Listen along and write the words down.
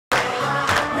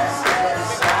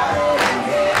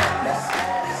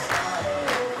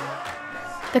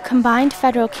The combined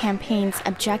federal campaign's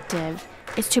objective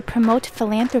is to promote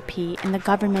philanthropy in the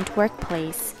government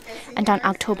workplace, and on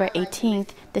October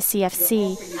 18th, the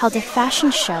CFC held a fashion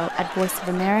show at Voice of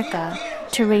America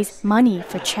to raise money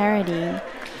for charity.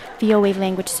 VOA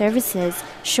Language Services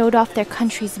showed off their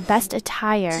country's best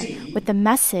attire with the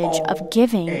message of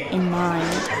giving in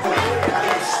mind.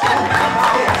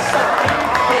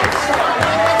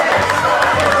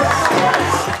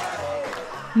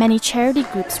 Many charity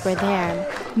groups were there.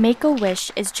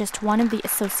 Make-A-Wish is just one of the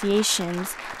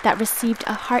associations that received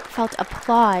a heartfelt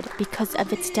applaud because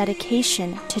of its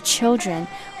dedication to children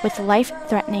with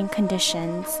life-threatening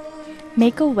conditions.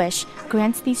 Make-A-Wish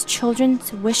grants these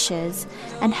children's wishes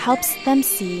and helps them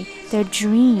see their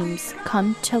dreams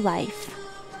come to life.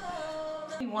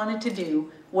 What he wanted to do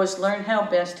was learn how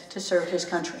best to serve his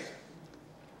country.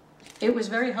 It was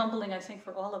very humbling, I think,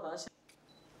 for all of us.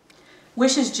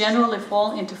 Wishes generally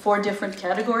fall into 4 different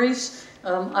categories.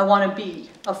 I want to be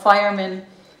a fireman,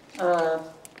 a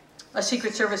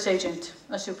Secret Service agent,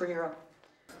 a superhero.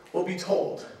 We'll be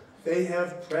told they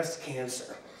have breast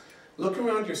cancer. Look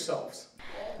around yourselves.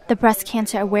 The Breast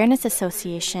Cancer Awareness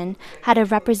Association had a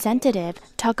representative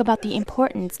talk about the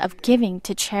importance of giving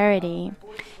to charity.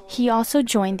 He also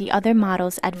joined the other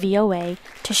models at VOA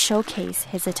to showcase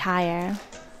his attire.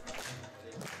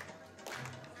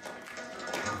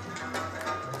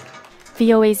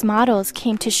 VOA's models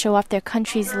came to show off their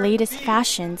country's latest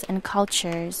fashions and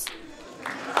cultures.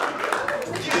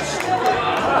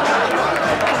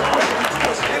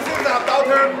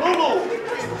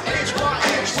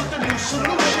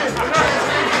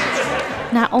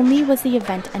 Not only was the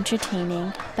event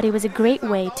entertaining, but it was a great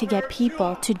way to get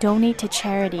people to donate to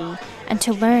charity and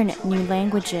to learn new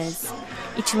languages.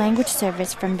 Each language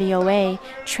service from VOA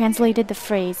translated the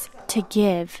phrase "to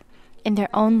give" in their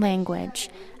own language,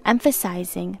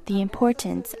 emphasizing the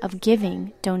importance of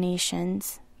giving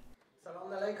donations.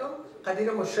 Assalamu alaikum,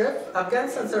 Khadija Mushrif,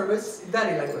 Afghanistan service,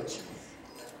 Dari language.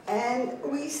 And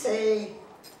we say,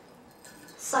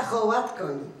 Sakhawat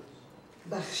kun,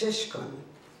 bakhshish kun,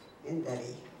 in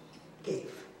Dari,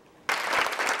 give.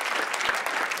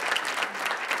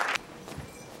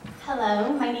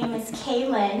 Hello, my name is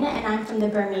Kaylin, and I'm from the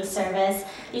Burmese service.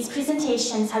 These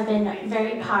presentations have been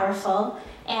very powerful,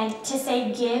 and to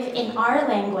say give in our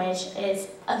language is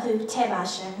ahu te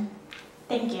bashan.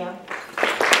 Thank you.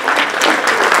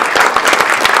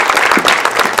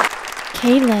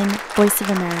 Kaylin, Voice of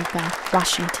America,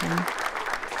 Washington.